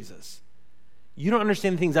boat, Jesus? You don't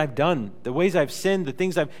understand the things I've done, the ways I've sinned, the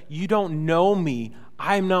things you don't know me.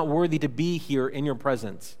 I'm not worthy to be here in your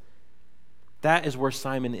presence. That is where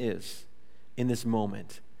Simon is in this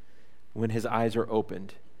moment when his eyes are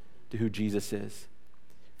opened to who Jesus is.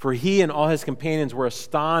 For he and all his companions were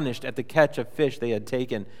astonished at the catch of fish they had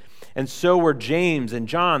taken. And so were James and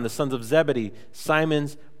John, the sons of Zebedee,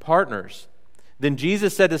 Simon's partners. Then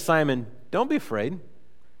Jesus said to Simon, "Don't be afraid.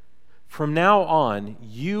 From now on,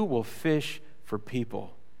 you will fish for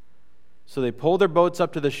people." So they pulled their boats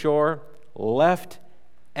up to the shore, left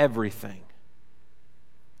everything,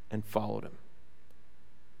 and followed him.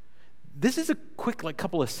 This is a quick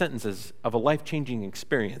couple of sentences of a life-changing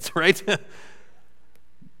experience, right?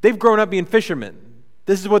 They've grown up being fishermen.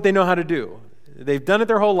 This is what they know how to do. They've done it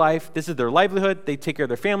their whole life. This is their livelihood. They take care of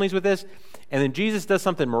their families with this. And then Jesus does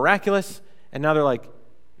something miraculous, and now they're like,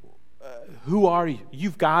 who are you?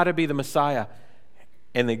 You've got to be the Messiah.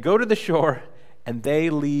 And they go to the shore, and they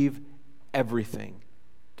leave everything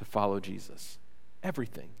to follow Jesus.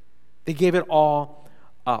 Everything. They gave it all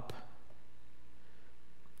up.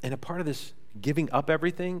 And a part of this giving up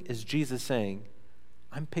everything is Jesus saying,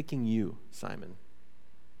 I'm picking you, Simon.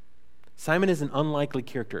 Simon is an unlikely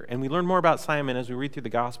character, and we learn more about Simon as we read through the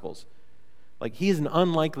Gospels. Like, he is an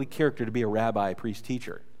unlikely character to be a rabbi, priest,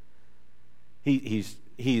 teacher. He's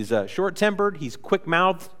short-tempered. He's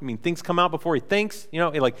quick-mouthed. I mean, things come out before he thinks.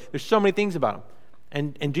 There's so many things about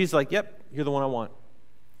him. And Jesus is like, yep, you're the one I want.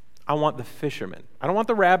 I want the fisherman. I don't want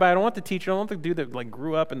the rabbi. I don't want the teacher. I don't want the dude that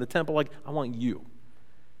grew up in the temple. I want you.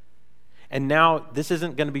 And now this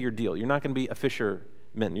isn't going to be your deal. You're not going to be a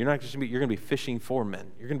fisherman. You're going to be fishing for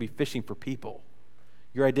men. You're going to be fishing for people.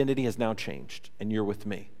 Your identity has now changed, and you're with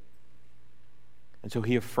me. And so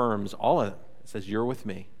he affirms all of them. It says, you're with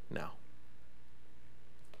me now.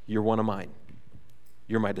 You're one of mine.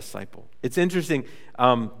 You're my disciple. It's interesting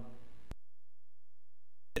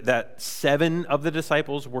that 7 of the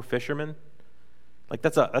disciples were fishermen.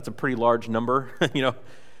 That's a pretty large number,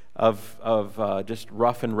 of just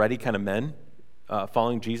rough and ready kind of men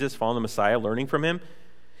following Jesus, following the Messiah, learning from him.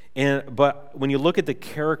 But when you look at the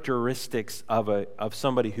characteristics of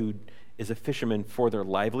somebody who is a fisherman for their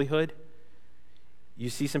livelihood, you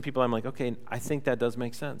see some people I'm like, okay, I think that does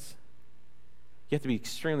make sense. You have to be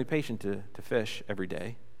extremely patient to fish every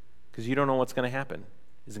day because you don't know what's going to happen.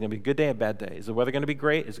 Is it going to be a good day or a bad day? Is the weather going to be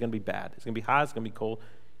great? Is it going to be bad? Is it going to be hot? Is it going to be cold?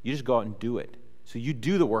 You just go out and do it. So you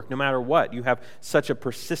do the work no matter what. You have such a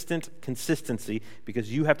persistent consistency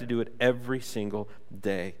because you have to do it every single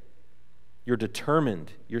day. You're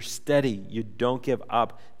determined. You're steady. You don't give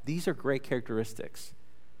up. These are great characteristics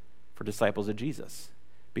for disciples of Jesus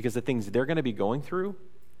because the things they're going to be going through,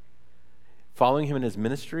 following him in his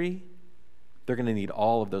ministry, they're going to need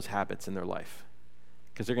all of those habits in their life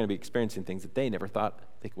because they're going to be experiencing things that they never thought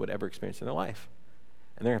they would ever experience in their life.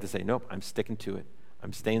 And they're going to have to say, nope, I'm sticking to it.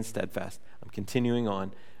 I'm staying steadfast. I'm continuing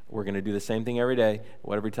on. We're going to do the same thing every day.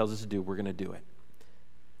 Whatever he tells us to do, we're going to do it.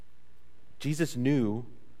 Jesus knew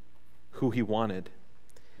who he wanted.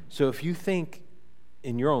 So if you think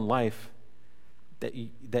in your own life that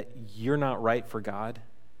you're not right for God,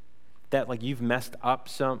 that you've messed up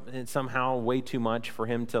somehow way too much for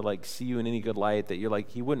him to see you in any good light, that you're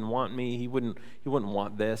he wouldn't want me, he wouldn't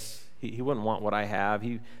want this, He wouldn't want what I have.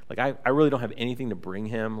 I really don't have anything to bring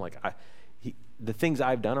him. The things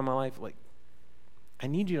I've done in my life, I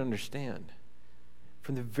need you to understand.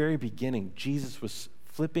 From the very beginning, Jesus was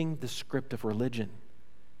flipping the script of religion.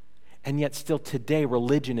 And yet still today,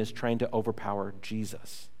 religion is trying to overpower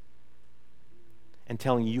Jesus. And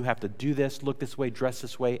telling you have to do this, look this way, dress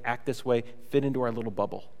this way, act this way, fit into our little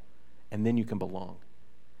bubble. And then you can belong.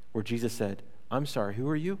 Where Jesus said, I'm sorry, who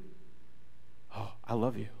are you? Oh, I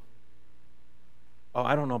love you. Oh,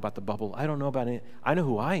 I don't know about the bubble. I don't know about it. I know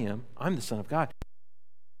who I am. I'm the Son of God.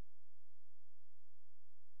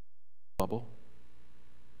 Bubble.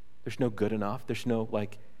 There's no good enough. There's no,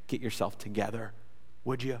 get yourself together,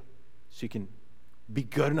 would you? So you can be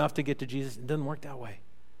good enough to get to Jesus. It doesn't work that way.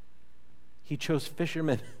 He chose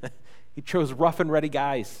fishermen. He chose rough and ready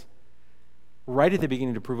guys right at the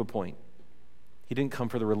beginning to prove a point. He didn't come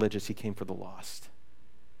for the religious. He came for the lost.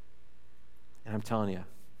 And I'm telling you,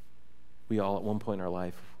 we all at one point in our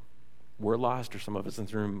life, we're lost, or some of us in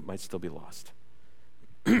this room might still be lost.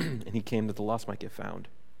 And he came that the lost might get found.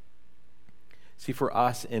 See, for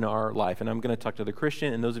us in our life, and I'm going to talk to the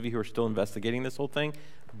Christian and those of you who are still investigating this whole thing,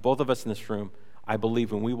 both of us in this room, I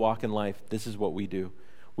believe when we walk in life, this is what we do.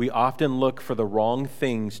 We often look for the wrong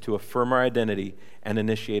things to affirm our identity and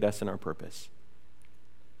initiate us in our purpose.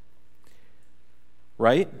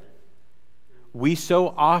 Right? We so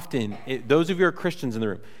often, those of you who are Christians in the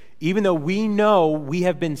room, even though we know we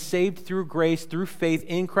have been saved through grace, through faith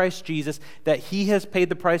in Christ Jesus, that he has paid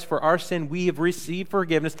the price for our sin, we have received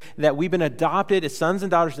forgiveness, that we've been adopted as sons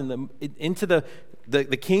and daughters into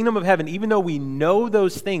the kingdom of heaven, even though we know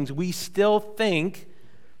those things, we still think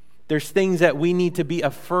there's things that we need to be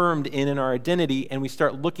affirmed in our identity, and we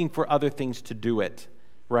start looking for other things to do it,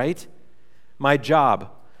 right? My job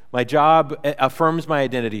affirms my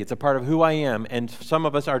identity. It's a part of who I am, and some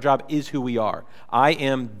of us, our job is who we are. I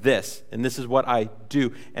am this, and this is what I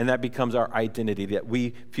do, and that becomes our identity that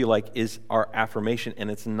we feel like is our affirmation, and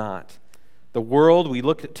it's not. The world, we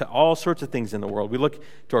look to all sorts of things in the world. We look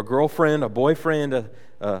to our girlfriend, a boyfriend,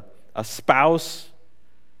 a spouse.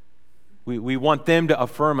 We want them to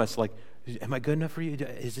affirm us, am I good enough for you?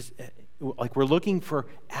 Is this we're looking for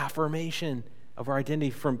affirmation of our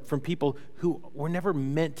identity from people who were never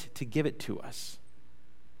meant to give it to us,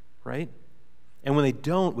 right? And when they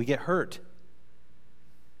don't, we get hurt.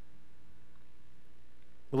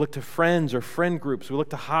 We look to friends or friend groups. We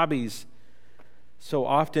look to hobbies. So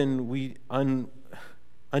often we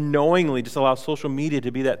unknowingly just allow social media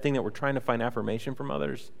to be that thing that we're trying to find affirmation from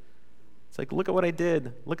others. It's look at what I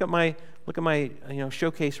did. Look at my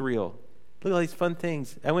showcase reel. Look at all these fun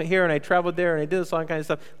things. I went here and I traveled there and I did this all kind of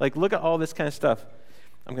stuff. Look at all this kind of stuff.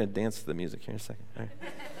 I'm going to dance to the music here in a second.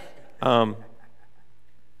 All right.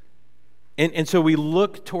 And so we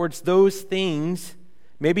look towards those things.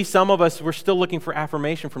 Maybe some of us, we're still looking for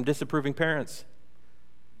affirmation from disapproving parents.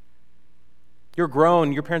 You're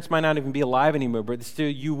grown. Your parents might not even be alive anymore, but still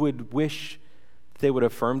you would wish they would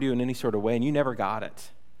have affirmed you in any sort of way, and you never got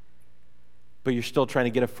it. But you're still trying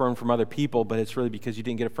to get affirmed from other people, but it's really because you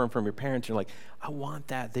didn't get affirmed from your parents. You're like, I want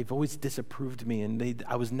that. They've always disapproved me, and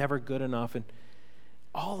I was never good enough. And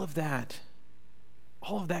all of that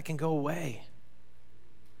can go away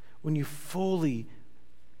when you fully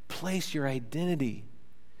place your identity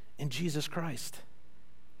in Jesus Christ.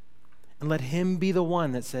 And let him be the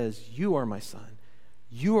one that says, you are my son,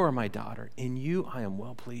 you are my daughter, in you I am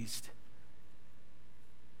well pleased.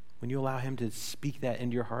 When you allow him to speak that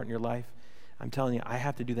into your heart and your life, I'm telling you, I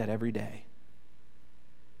have to do that every day.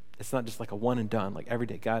 It's not just a one and done, every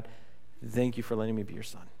day. God, thank you for letting me be your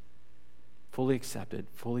son. Fully accepted,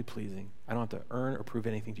 fully pleasing. I don't have to earn or prove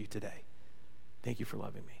anything to you today. Thank you for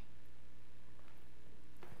loving me.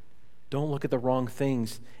 Don't look at the wrong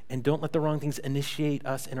things, and don't let the wrong things initiate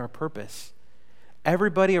us in our purpose.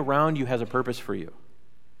 Everybody around you has a purpose for you.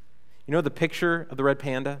 You know the picture of the red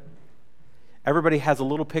panda? Everybody has a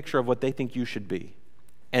little picture of what they think you should be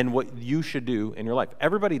and what you should do in your life.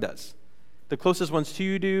 Everybody does. The closest ones to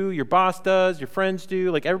you do, your boss does, your friends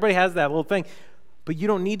do. Everybody has that little thing. But you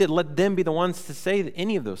don't need to let them be the ones to say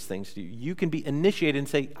any of those things to you. You can be initiated and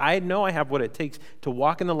say, I know I have what it takes to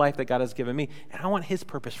walk in the life that God has given me, and I want his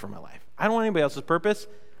purpose for my life. I don't want anybody else's purpose.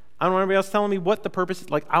 I don't want anybody else telling me what the purpose is.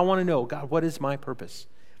 I want to know, God, what is my purpose?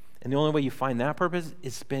 And the only way you find that purpose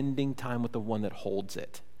is spending time with the one that holds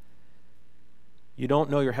it. You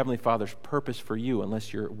don't know your Heavenly Father's purpose for you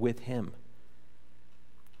unless you're with him.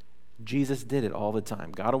 Jesus did it all the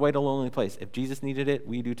time. Got away to a lonely place. If Jesus needed it,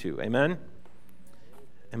 we do too. Amen?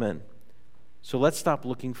 Amen. So let's stop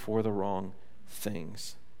looking for the wrong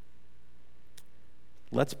things.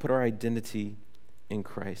 Let's put our identity in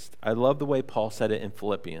Christ. I love the way Paul said it in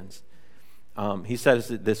Philippians. He says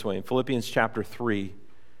it this way in Philippians chapter 3,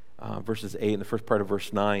 verses 8 and the first part of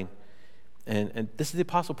verse 9. And this is the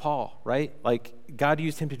Apostle Paul, right? Like, God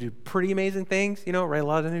used him to do pretty amazing things, write a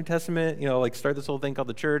lot of the New Testament, like start this whole thing called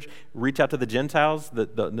the church, reach out to the Gentiles,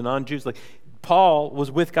 the non-Jews. Like, Paul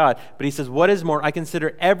was with God, but he says, what is more, I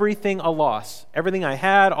consider everything a loss. Everything I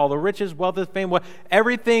had, all the riches, wealth, fame,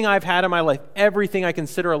 everything I've had in my life, everything I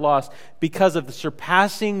consider a loss because of the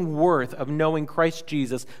surpassing worth of knowing Christ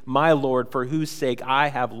Jesus, my Lord, for whose sake I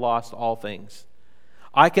have lost all things.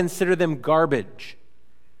 I consider them garbage.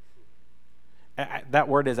 That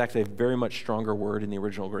word is actually a very much stronger word in the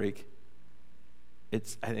original Greek. I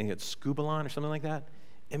think it's skubalon or something like that.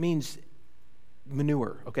 It means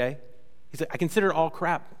manure, okay? He's like, I consider it all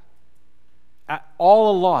crap.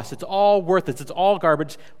 All a loss. It's all worthless. It's all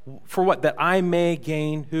garbage. For what? That I may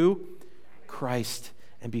gain who? Christ,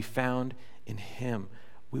 and be found in him.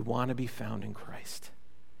 We want to be found in Christ.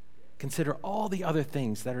 Consider all the other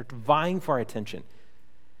things that are vying for our attention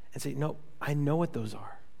and say, no, I know what those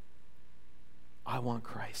are. I want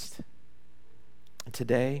Christ. And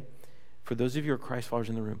today, for those of you who are Christ followers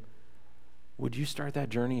in the room, would you start that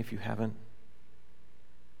journey if you haven't?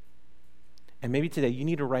 And maybe today you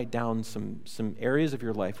need to write down some areas of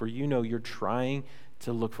your life where you're trying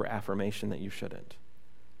to look for affirmation that you shouldn't.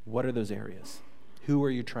 What are those areas? Who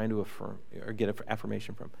are you trying to affirm or get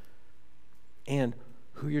affirmation from? And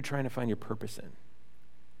who you're trying to find your purpose in.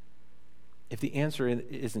 If the answer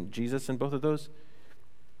isn't Jesus in both of those,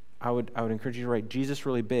 I would encourage you to write Jesus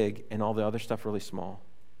really big and all the other stuff really small,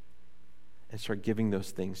 and start giving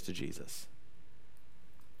those things to Jesus.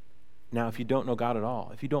 Now, if you don't know God at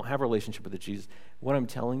all, if you don't have a relationship with Jesus, what I'm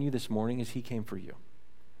telling you this morning is he came for you.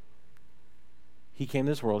 He came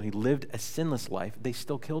to this world. He lived a sinless life. They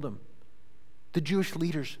still killed him. The Jewish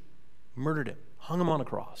leaders murdered him, hung him on a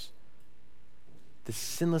cross. This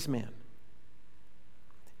sinless man.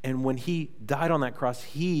 And when he died on that cross,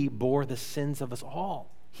 he bore the sins of us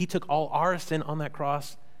all. He took all our sin on that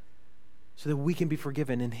cross so that we can be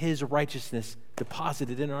forgiven and his righteousness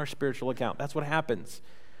deposited in our spiritual account. That's what happens.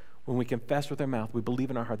 When we confess with our mouth, we believe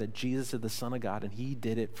in our heart that Jesus is the Son of God and he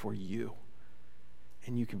did it for you.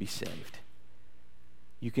 And you can be saved.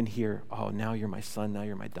 You can hear, oh, now you're my son, now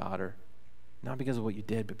you're my daughter. Not because of what you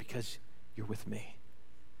did, but because you're with me.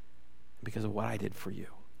 Because of what I did for you.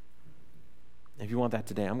 If you want that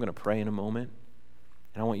today, I'm going to pray in a moment.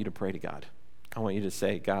 And I want you to pray to God. I want you to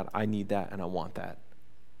say, God, I need that and I want that.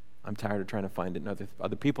 I'm tired of trying to find it in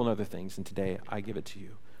other people and other things. And today, I give it to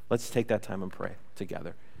you. Let's take that time and pray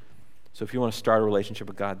together. So if you want to start a relationship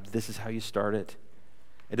with God, this is how you start it.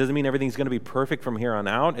 It doesn't mean everything's going to be perfect from here on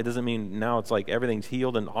out. It doesn't mean now it's like everything's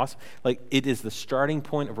healed and awesome. Like, it is the starting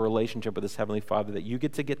point of a relationship with this Heavenly Father that you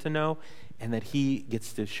get to know and that he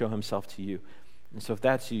gets to show himself to you. And so if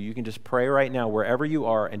that's you, you can just pray right now wherever you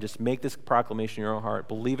are and just make this proclamation in your own heart.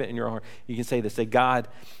 Believe it in your own heart. You can say this. Say, God,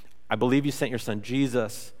 I believe you sent your son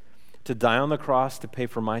Jesus to die on the cross to pay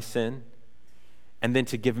for my sin, and then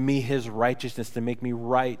to give me his righteousness to make me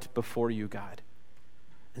right before you, God.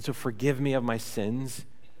 And so forgive me of my sins.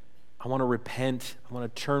 I want to repent. I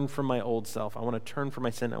want to turn from my old self. I want to turn from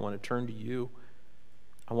my sin. I want to turn to you.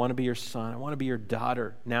 I want to be your son. I want to be your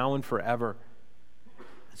daughter now and forever.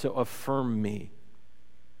 So affirm me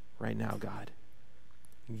right now, God.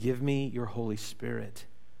 Give me your Holy Spirit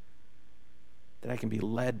that I can be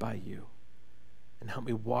led by you and help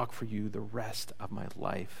me walk for you the rest of my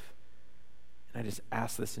life. And I just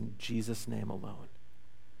ask this in Jesus' name alone.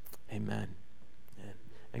 Amen.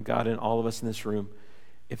 And God, in all of us in this room,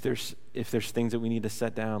 if there's things that we need to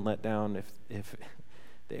set down, let down, if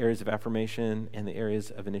the areas of affirmation and the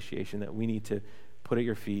areas of initiation that we need to put at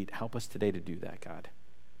your feet, help us today to do that, God.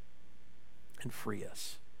 And free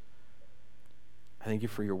us. I thank you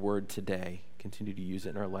for your word today. Continue to use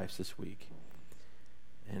it in our lives this week.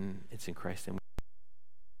 And it's in Christ's name.